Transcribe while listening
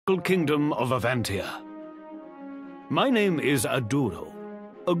Kingdom of Avantia. My name is Aduro,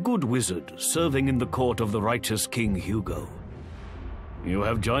 a good wizard serving in the court of the righteous King Hugo. You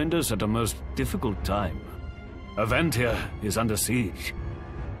have joined us at a most difficult time. Avantia is under siege.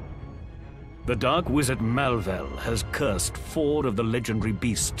 The dark wizard Malvel has cursed 4 of the legendary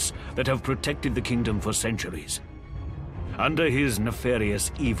beasts that have protected the kingdom for centuries. Under his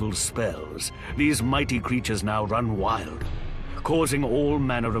nefarious evil spells, these mighty creatures now run wild, causing all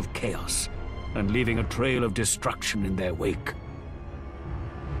manner of chaos, and leaving a trail of destruction in their wake.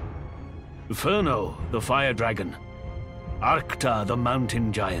 Furno, the fire dragon, Arkta, the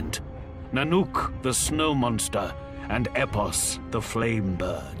mountain giant, Nanook, the snow monster, and Epos, the flame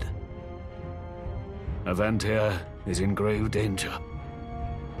bird. Avantia is in grave danger.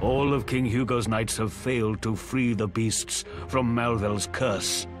 All of King Hugo's knights have failed to free the beasts from Malvel's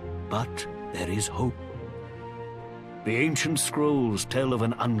curse, but there is hope. The ancient scrolls tell of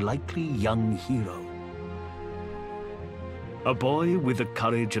an unlikely young hero. A boy with the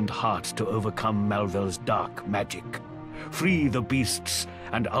courage and heart to overcome Malvel's dark magic, free the beasts,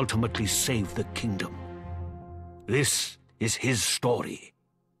 and ultimately save the kingdom. This is his story.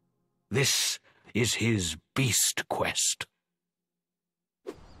 This is his beast quest.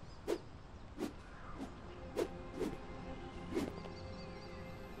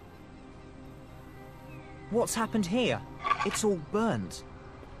 What's happened here? It's all burnt.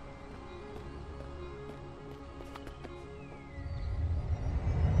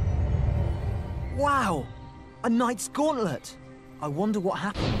 Wow! A knight's gauntlet! I wonder what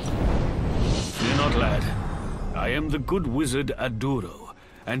happened. Fear not, lad. I am the good wizard Aduro,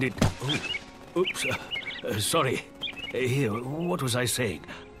 and it... Oh, oops. Sorry. Here, what was I saying?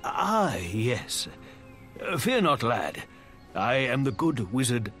 Ah, yes. Fear not, lad. I am the good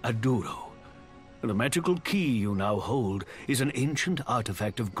wizard Aduro. The magical key you now hold is an ancient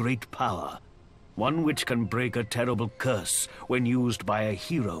artifact of great power, one which can break a terrible curse when used by a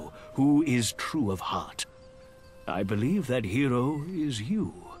hero who is true of heart. I believe that hero is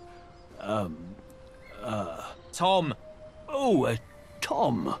you. Tom! Oh,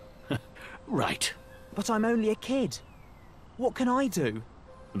 Tom. Right. But I'm only a kid. What can I do?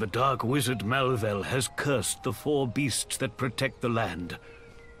 The dark wizard Malvel has cursed the 4 beasts that protect the land.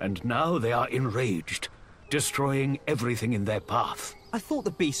 And now they are enraged, destroying everything in their path. I thought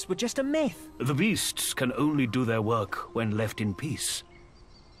the beasts were just a myth. The beasts can only do their work when left in peace.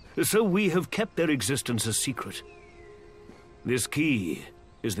 So we have kept their existence a secret. This key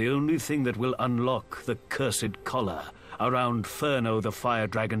is the only thing that will unlock the cursed collar around Furno the Fire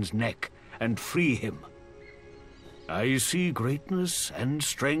Dragon's neck and free him. I see greatness and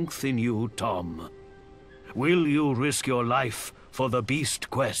strength in you, Tom. Will you risk your life for the beast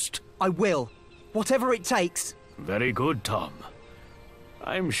quest? I will. Whatever it takes. Very good, Tom.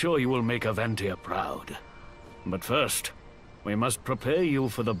 I'm sure you will make Avantia proud. But first, we must prepare you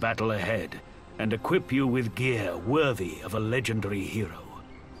for the battle ahead and equip you with gear worthy of a legendary hero.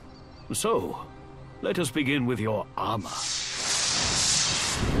 So, let us begin with your armor.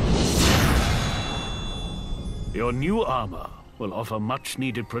 Your new armor will offer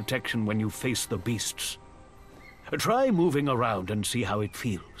much-needed protection when you face the beasts. Try moving around and see how it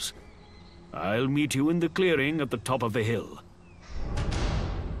feels. I'll meet you in the clearing at the top of the hill.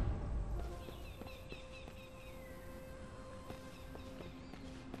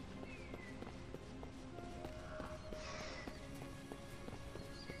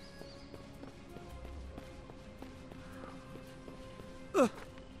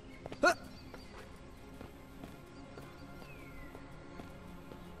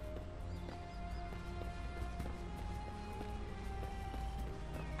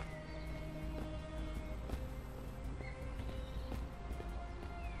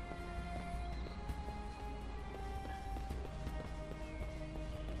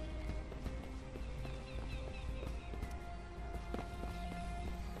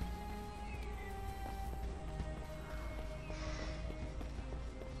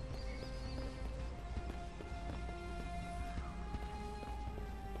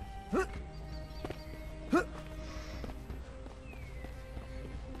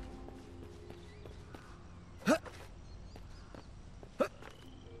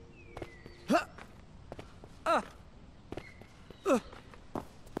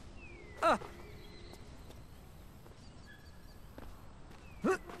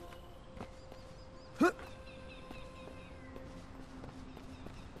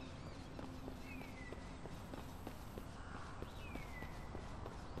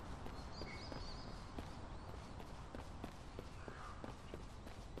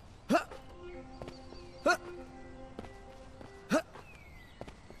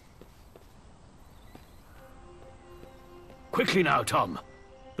 Quickly now, Tom.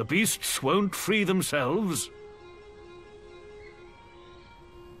 The beasts won't free themselves.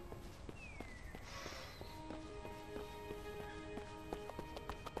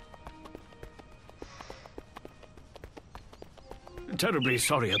 Terribly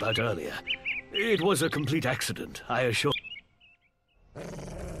sorry about earlier. It was a complete accident, I assure.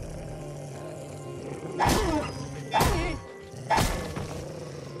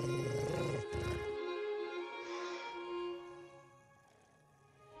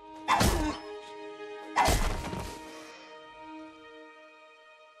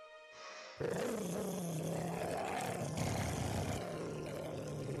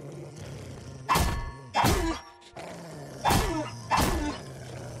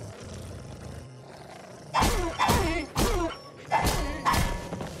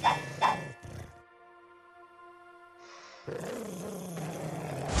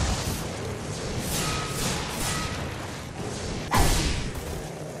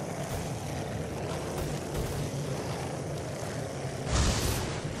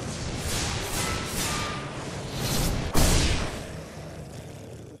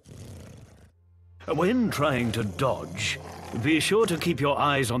 When trying to dodge, be sure to keep your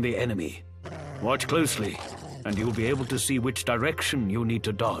eyes on the enemy. Watch closely, and you'll be able to see which direction you need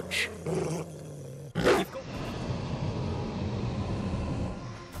to dodge.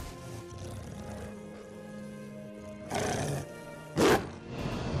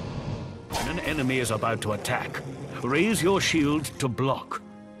 When an enemy is about to attack, raise your shield to block.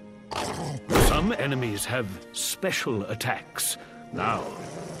 Some enemies have special attacks. Now,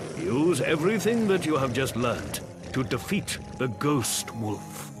 use everything that you have just learned to defeat the Ghost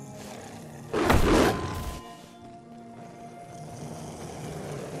Wolf.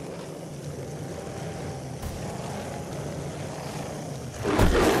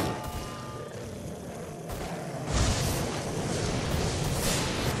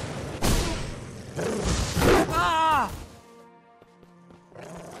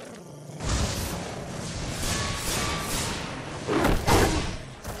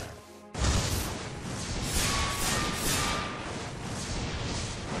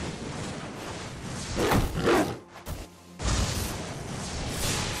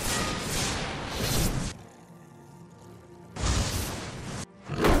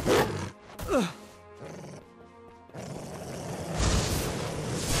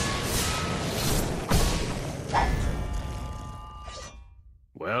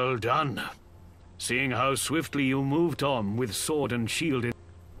 Well done. Seeing how swiftly you moved on with sword and shield in...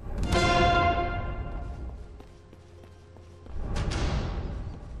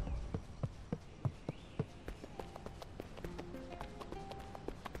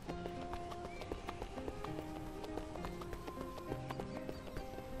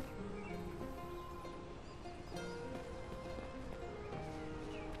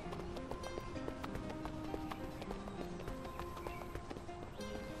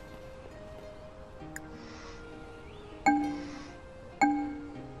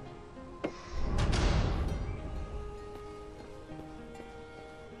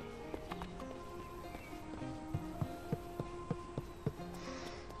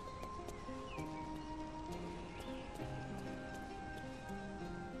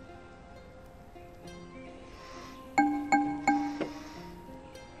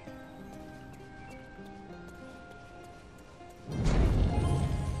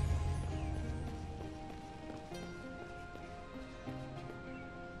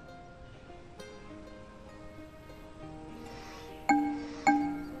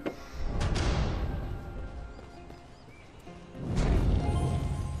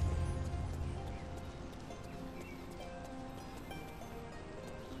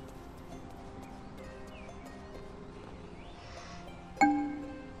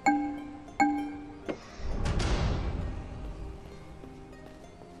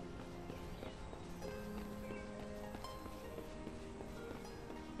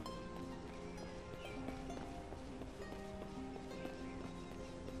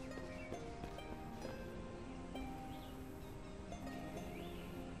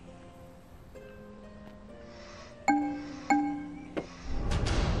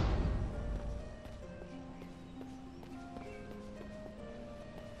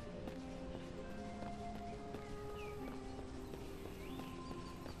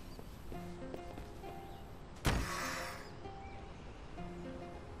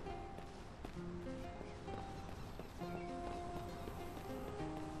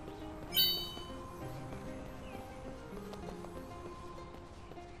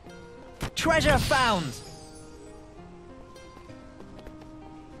 Treasure found!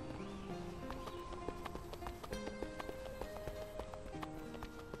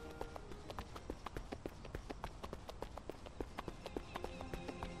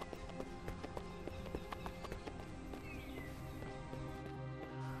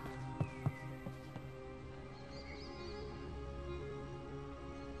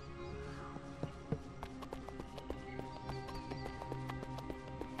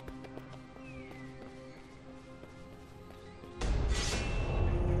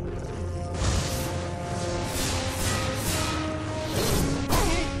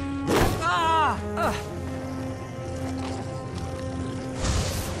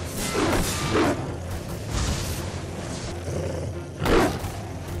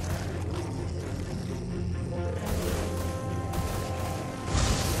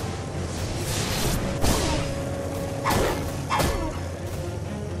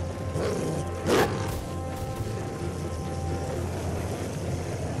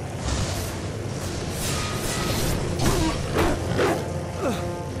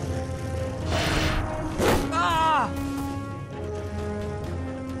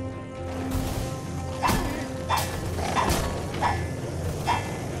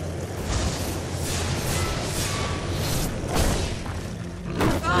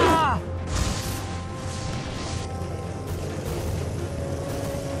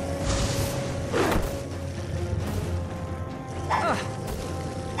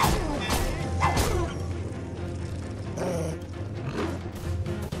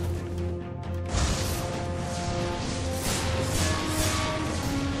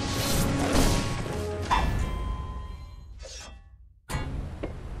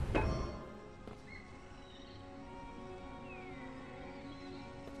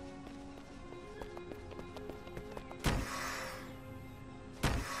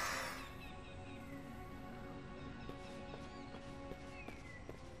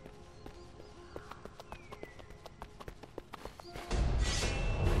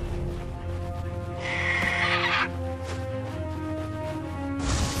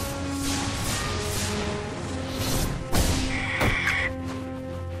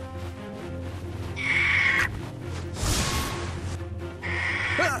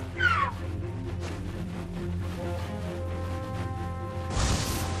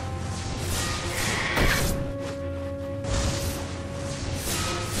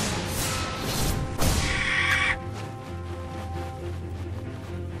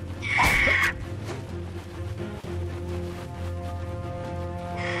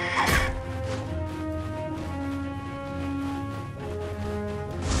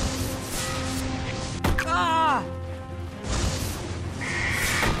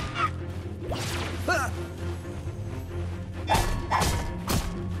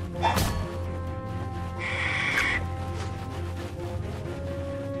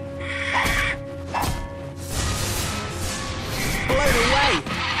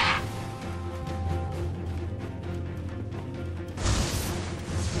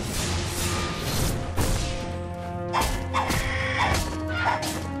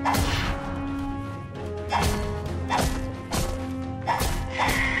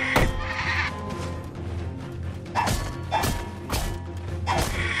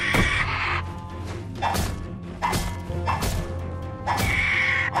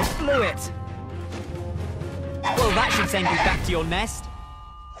 I blew it! Well, that should send you back to your nest.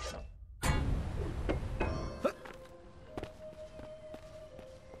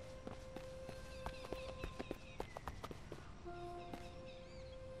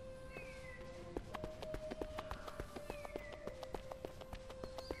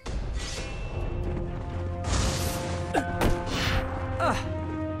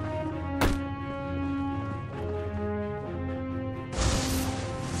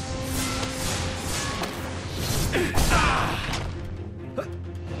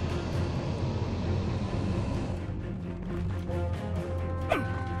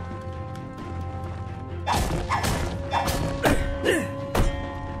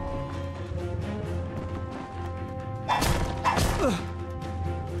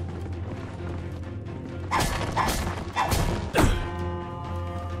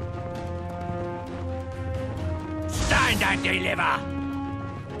 Stand and deliver!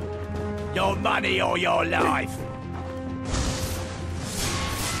 Your money or your life!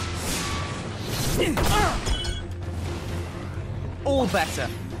 All better.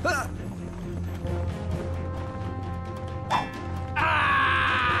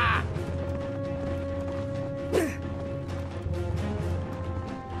 Ah!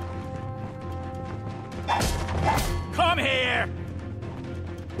 Come here!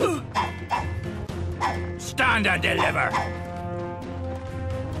 Stand and deliver!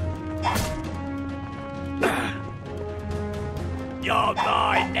 You're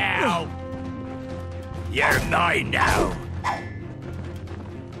mine now! You're mine now!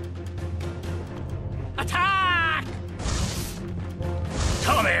 Attack!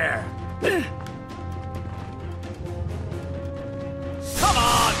 Come here! Come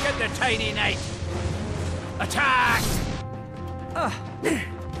on, get the tiny knight! Attack!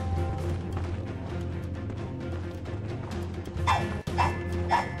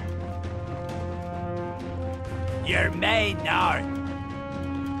 You're mine now!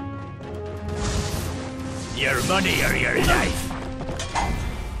 Your money or your life!